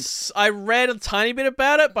 That moment. I read a tiny bit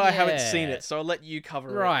about it, but I haven't seen it, so I'll let you cover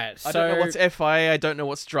it. Right. I don't know what's FIA. I don't know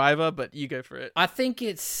what's driver, but you go for it. I think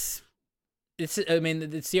it's. I mean,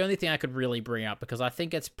 it's the only thing I could really bring up because I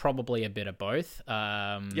think it's probably a bit of both.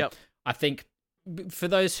 Yep. I think for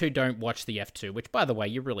those who don't watch the F2, which by the way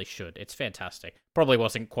you really should, it's fantastic. Probably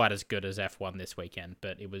wasn't quite as good as F1 this weekend,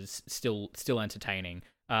 but it was still entertaining.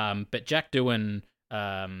 But Jack Doohan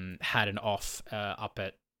had an off up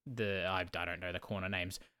at the I don't know the corner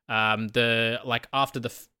names. After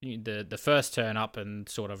the first turn up and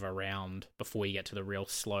sort of around before you get to the real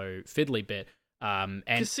slow fiddly bit. And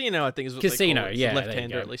Casino, I think is what Casino, they call it. yeah,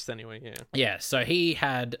 left-hander at least anyway. Yeah. Yeah. So he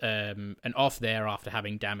had an off there after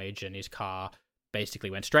having damage, and his car basically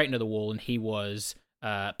went straight into the wall, and he was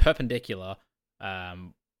perpendicular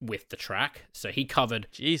with the track. So he covered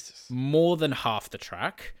more than half the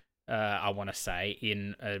track. I want to say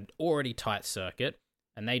in an already tight circuit,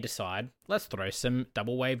 and they decide let's throw some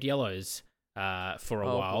double waved yellows for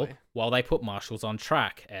a while they put marshals on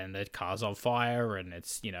track, and the car's on fire, and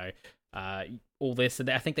it's all this. And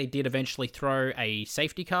I think they did eventually throw a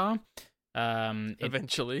safety car.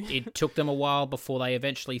 It took them a while before they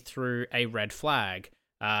eventually threw a red flag.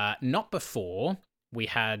 Not before we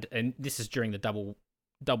had, and this is during the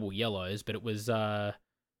double yellows, but it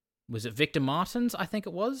was it Victor Martins? I think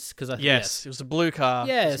it was it was a blue car.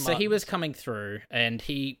 Yeah, so he was coming through, and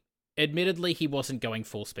admittedly he wasn't going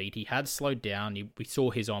full speed. He had slowed down. We saw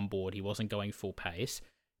his onboard. He wasn't going full pace.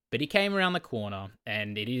 But he came around the corner,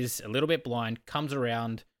 and it is a little bit blind, comes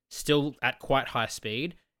around, still at quite high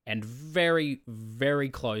speed, and very, very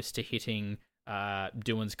close to hitting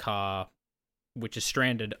Doohan's car, which is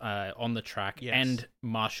stranded on the track, and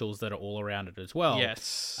marshals that are all around it as well.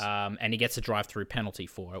 Yes. And he gets a drive-through penalty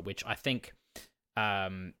for it, which I think,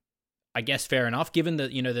 I guess, fair enough, given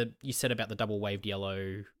that, you said about the double-waved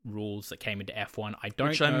yellow rules that came into F1. I don't know.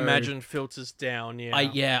 Which I imagine filters down,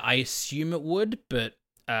 I assume it would, but...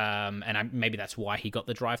 maybe that's why he got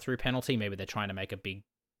the drive-through penalty. Maybe they're trying to make a big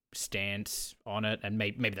stance on it, and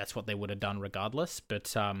maybe that's what they would have done regardless.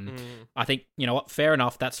 But I think, you know what, fair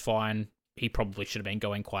enough, that's fine. He probably should have been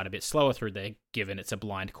going quite a bit slower through there, given it's a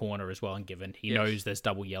blind corner as well, and given he knows there's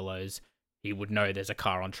double yellows, he would know there's a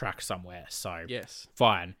car on track somewhere. So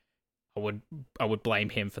fine, I would blame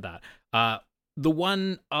him for that. The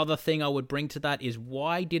one other thing I would bring to that is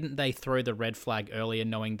why didn't they throw the red flag earlier,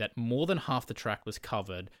 knowing that more than half the track was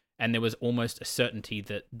covered, and there was almost a certainty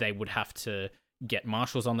that they would have to get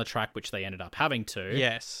marshals on the track, which they ended up having to.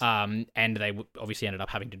 Yes. And they obviously ended up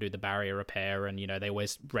having to do the barrier repair, and, they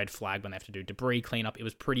always red flag when they have to do debris cleanup. It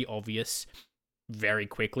was pretty obvious very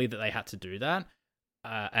quickly that they had to do that.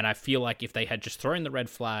 And I feel like if they had just thrown the red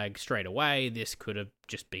flag straight away, this could have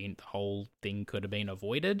just been, the whole thing could have been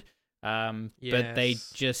avoided. But they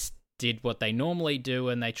just did what they normally do,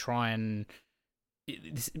 and they try and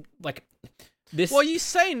Well, you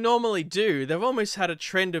say normally do. They've almost had a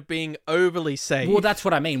trend of being overly safe. Well, that's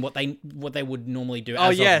what I mean. What they would normally do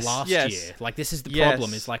of last year. Like, this is the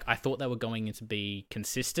problem. Is like, I thought they were going to be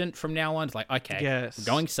consistent from now on. It's like, okay, we're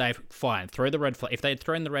going safe, fine. Throw the red flag. If they had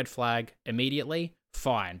thrown the red flag immediately,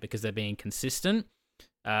 fine, because they're being consistent.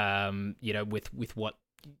 With what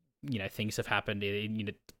things have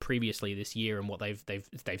happened previously this year and what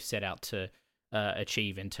they've set out to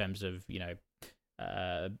achieve in terms of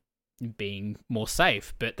being more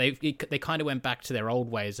safe, but they kind of went back to their old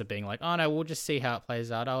ways of being like, oh no, we'll just see how it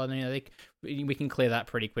plays out. Oh, we can clear that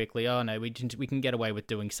pretty quickly. Oh no, we can get away with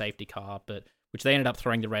doing safety car, but which they ended up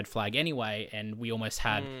throwing the red flag anyway, and we almost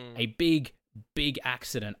had a big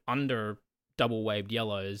accident under double waved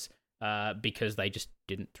yellows because they just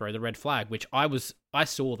didn't throw the red flag. Which I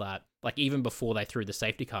saw that like even before they threw the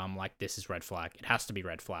safety car. I'm like, this is red flag. It has to be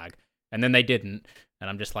red flag. And then they didn't, and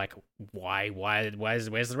I'm just like, where's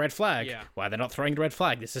the red flag? Yeah. Why are they not throwing the red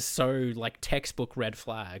flag? This is so like textbook red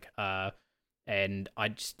flag. And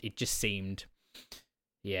it just seemed,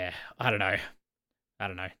 I don't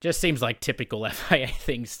know. Just seems like typical FIA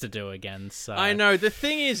things to do again. So I know. The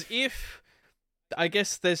thing is, I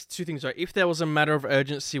guess there's two things, right? If there was a matter of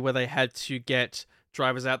urgency where they had to get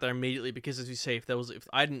drivers out there immediately, because as you say, if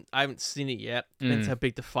I haven't seen it yet, depends how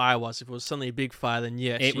big the fire was. If it was suddenly a big fire, then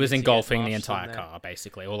yes, it was engulfing the entire car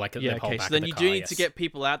basically, or like the whole back so then of the you car, do need to get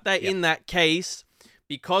people out there. In that case,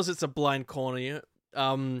 because it's a blind corner,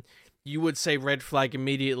 you would say red flag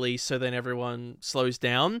immediately, so then everyone slows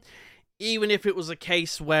down. Even if it was a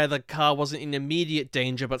case where the car wasn't in immediate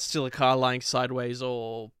danger, but still a car lying sideways,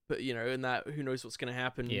 or and that who knows what's going to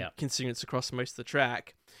happen, considering it's across most of the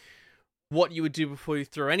track. What you would do before you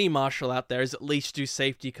throw any marshal out there is at least do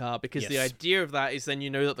safety car, because the idea of that is then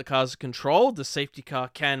that the cars are controlled. The safety car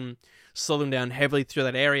can slow them down heavily through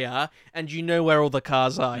that area, and you know where all the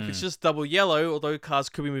cars are. If it's just double yellow, although cars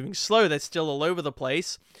could be moving slow, they're still all over the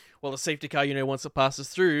place. Well, the safety car, once it passes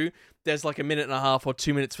through, there's like a minute and a half or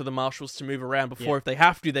 2 minutes for the marshals to move around before, if they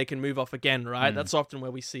have to, they can move off again, right? That's often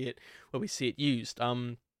where we see it used.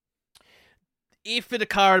 If a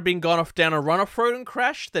car had been gone off down a runoff road and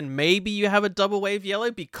crashed, then maybe you have a double wave yellow,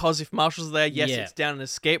 because if marshals are there, it's down an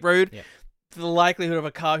escape road. Yeah. The likelihood of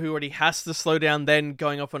a car who already has to slow down then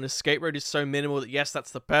going off on an escape road is so minimal that yes, that's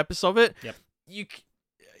the purpose of it. Yep.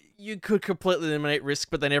 You could completely eliminate risk,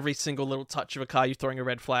 but then every single little touch of a car, you're throwing a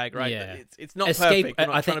red flag, right? Yeah. It's not perfect.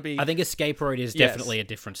 I think escape road is definitely a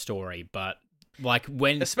different story, but like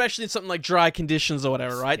especially in something like dry conditions or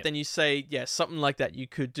whatever, right? Then you say, something like that you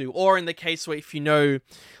could do. Or in the case where if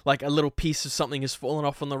like a little piece of something has fallen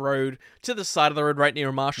off on the road to the side of the road right near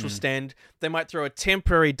a marshal stand, they might throw a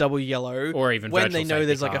temporary double yellow, or even when they know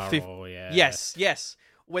there's like yes,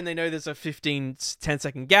 when they know there's a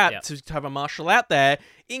 10-second gap to have a marshal out there,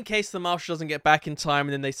 in case the marshal doesn't get back in time,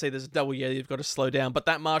 and then they say there's a double yellow, you've got to slow down. But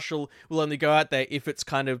that marshal will only go out there if it's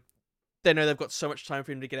kind of, they know they've got so much time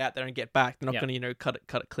for him to get out there and get back. They're not going to, cut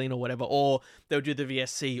it clean or whatever. Or they'll do the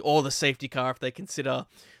VSC or the safety car if they consider,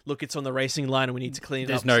 look, it's on the racing line and we need to clean it up.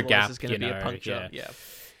 There's no gap. There's going to be a puncture.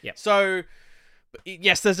 Yeah. So,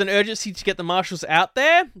 yes, there's an urgency to get the marshals out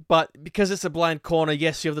there, but because it's a blind corner,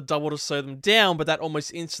 yes, you have the double to slow them down, but that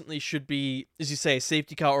almost instantly should be, as you say, a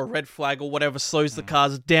safety car or a red flag or whatever slows the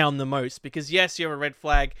cars down the most. Because yes, you have a red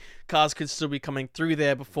flag, cars could still be coming through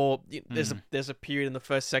there before there's a period in the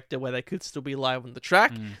first sector where they could still be live on the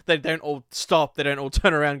track. They don't all stop, they don't all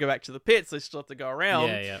turn around and go back to the pits, they still have to go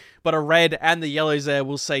around. But a red and the yellows there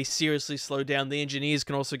will say seriously slow down. The engineers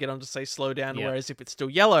can also get on to say slow down, whereas if it's still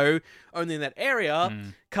yellow, only in that area,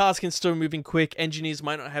 cars can still be moving quick. Engineers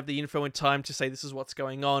might not have the info in time to say this is what's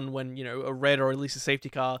going on when, a red or at least a safety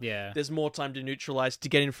car. There's more time to neutralize, to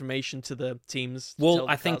get information to the teams. Well,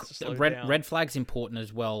 I think red flag's important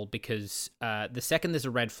as well, because the second there's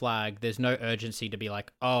a red flag, there's no urgency to be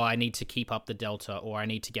like, oh, I need to keep up the delta, or I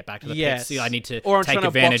need to get back to the pits. I need to take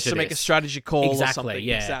advantage of to this. make a strategy call or something.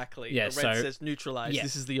 Exactly. Yeah, red says neutralize.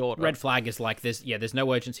 This is the order. Red flag is like there's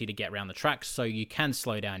no urgency to get around the track, so you can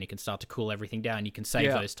slow down, you can start to cool everything down, you can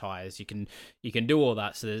save those tires, you can do all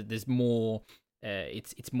that. So there's more.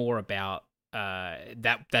 It's more about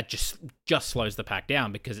that just slows the pack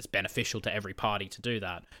down, because it's beneficial to every party to do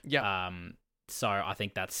that. So I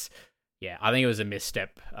think that's. I think it was a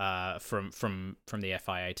misstep from the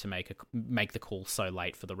FIA to make the call so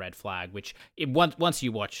late for the red flag. Which once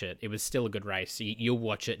you watch it, it was still a good race. You'll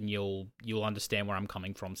watch it and you'll understand where I'm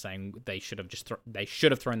coming from, saying they should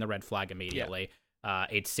have thrown the red flag immediately.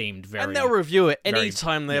 it seemed very. And they'll review it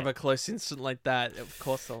anytime they have a close incident like that. Of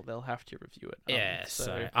course, they'll have to review it.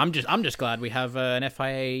 So I'm just glad we have an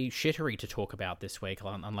FIA shittery to talk about this week.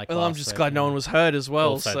 Unlike I'm just glad no one was hurt as well.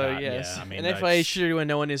 Also so that, yes, I mean, an FIA shittery when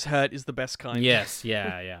no one is hurt is the best kind. Yes,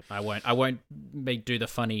 yeah. I won't do the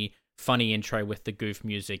funny intro with the goof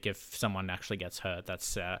music if someone actually gets hurt.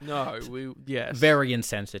 That's very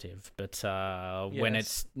insensitive. But when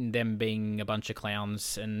it's them being a bunch of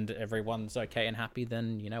clowns and everyone's okay and happy,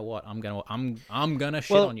 then you know what? I'm gonna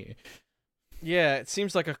shit on you. Yeah, it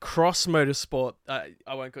seems like a cross motorsport. I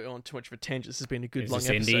won't go on too much of a tangent. This has been a good long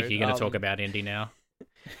episode. Indy? You're going to talk about Indy now?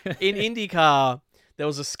 In IndyCar, there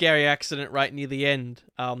was a scary accident right near the end.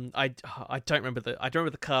 I don't remember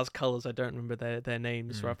the car's colors. I don't remember their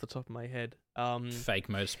names right off the top of my head. Fake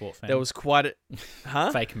motorsport fan. There was quite a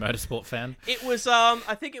fake motorsport fan. It was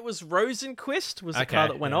I think it was Rosenquist was the car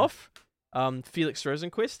that went off. Felix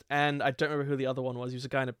Rosenquist, and I don't remember who the other one was. He was a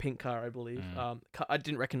guy in a pink car, I believe. I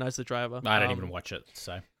didn't recognize the driver. I didn't even watch it,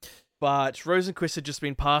 so. But Rosenquist had just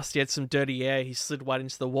been passed. He had some dirty air. He slid right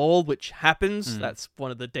into the wall, which happens. That's one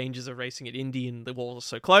of the dangers of racing at Indy, and the walls are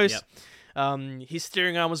so close. Yep. His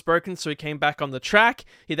steering arm was broken, so he came back on the track.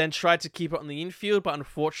 He then tried to keep it on the infield, but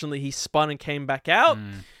unfortunately he spun and came back out.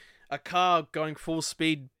 A car going full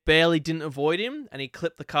speed barely didn't avoid him, and he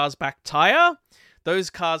clipped the car's back tire. Those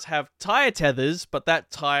cars have tire tethers, but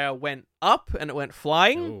that tire went up and it went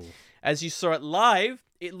flying. Ooh. As you saw it live,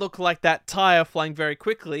 it looked like that tire flying very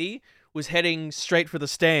quickly was heading straight for the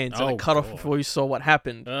stands, and it cut off before you saw what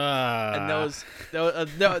happened. And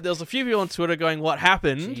there was a few people on Twitter going, "What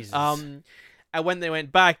happened?" Jesus. And when they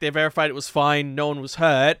went back, they verified it was fine. No one was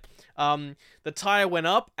hurt. The tire went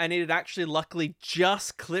up, and it had actually luckily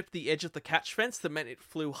just clipped the edge of the catch fence. That meant it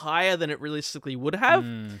flew higher than it realistically would have.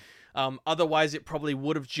 Otherwise, it probably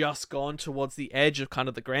would have just gone towards the edge of kind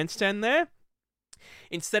of the grandstand there.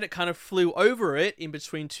 Instead, it kind of flew over it in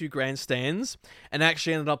between two grandstands and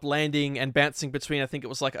actually ended up landing and bouncing between, I think it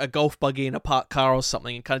was like a golf buggy and a parked car or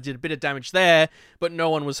something, and kind of did a bit of damage there, but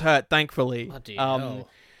no one was hurt, thankfully. Bloody hell.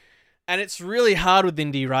 And it's really hard with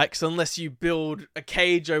Indy, right? Because unless you build a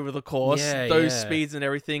cage over the course, those speeds and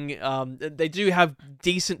everything, they do have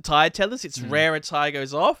decent tire tethers. It's rare a tire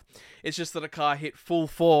goes off. It's just that a car hit full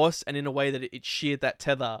force and in a way that it sheared that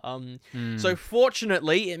tether. So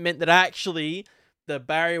fortunately, it meant that actually the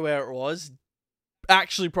barrier where it was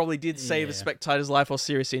actually probably did save a spectator's life or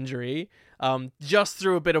serious injury, just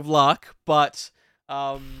through a bit of luck. But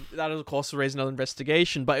that, of course, will raise another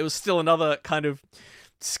investigation. But it was still another kind of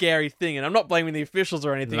scary thing, and I'm not blaming the officials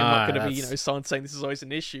or anything. I'm not going to be, someone saying this is always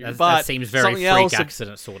an issue. But that seems very freak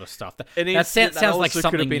accident sort of stuff. That sounds like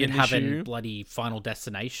something you'd have in bloody Final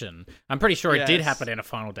Destination. I'm pretty sure it did happen in a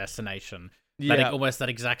Final Destination. Almost that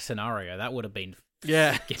exact scenario. That would have been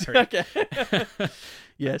scary. Okay.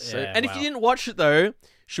 Yes. And if you didn't watch it though, you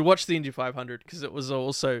should watch the Indy 500 because it was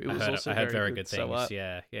also I heard very good things.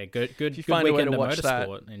 Good weekend of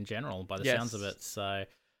motorsport in general by the sounds of it. So.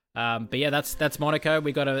 But yeah, that's Monaco.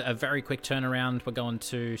 We got a very quick turnaround. We're going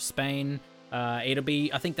to Spain. I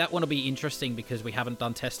think that one will be interesting because we haven't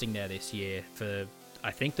done testing there this year for,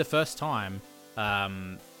 I think, the first time.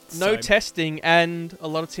 No testing, and a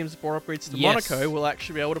lot of teams that brought upgrades to Monaco will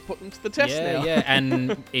actually be able to put them to the test now. Yeah,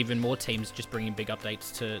 and even more teams just bringing big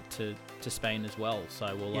updates to Spain as well.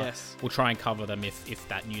 So we'll try and cover them if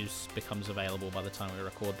that news becomes available by the time we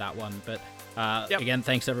record that one. But again,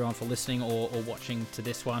 thanks everyone for listening or watching to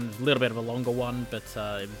this one. A little bit of a longer one, but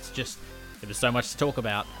it was so much to talk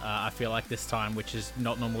about. I feel like this time, which is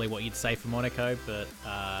not normally what you'd say for Monaco, but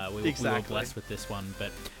we were blessed with this one.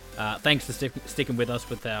 But thanks for sticking with us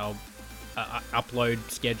with our upload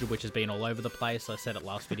schedule, which has been all over the place. I said it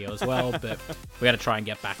last video as well, but we got to try and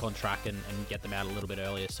get back on track and get them out a little bit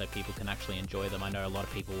earlier so people can actually enjoy them. I know a lot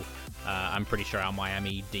of people, I'm pretty sure our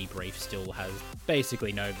Miami debrief still has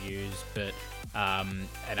basically no views, but and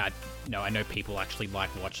I know people actually like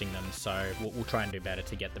watching them, so we'll try and do better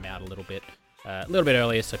to get them out a little bit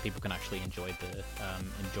earlier so people can actually enjoy the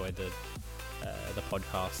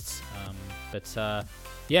podcasts. But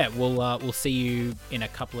we'll see you in a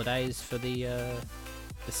couple of days for the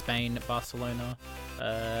Spain Barcelona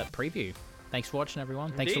preview. Thanks for watching,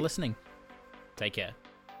 everyone. Thanks for listening. Take care.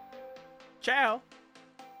 Ciao.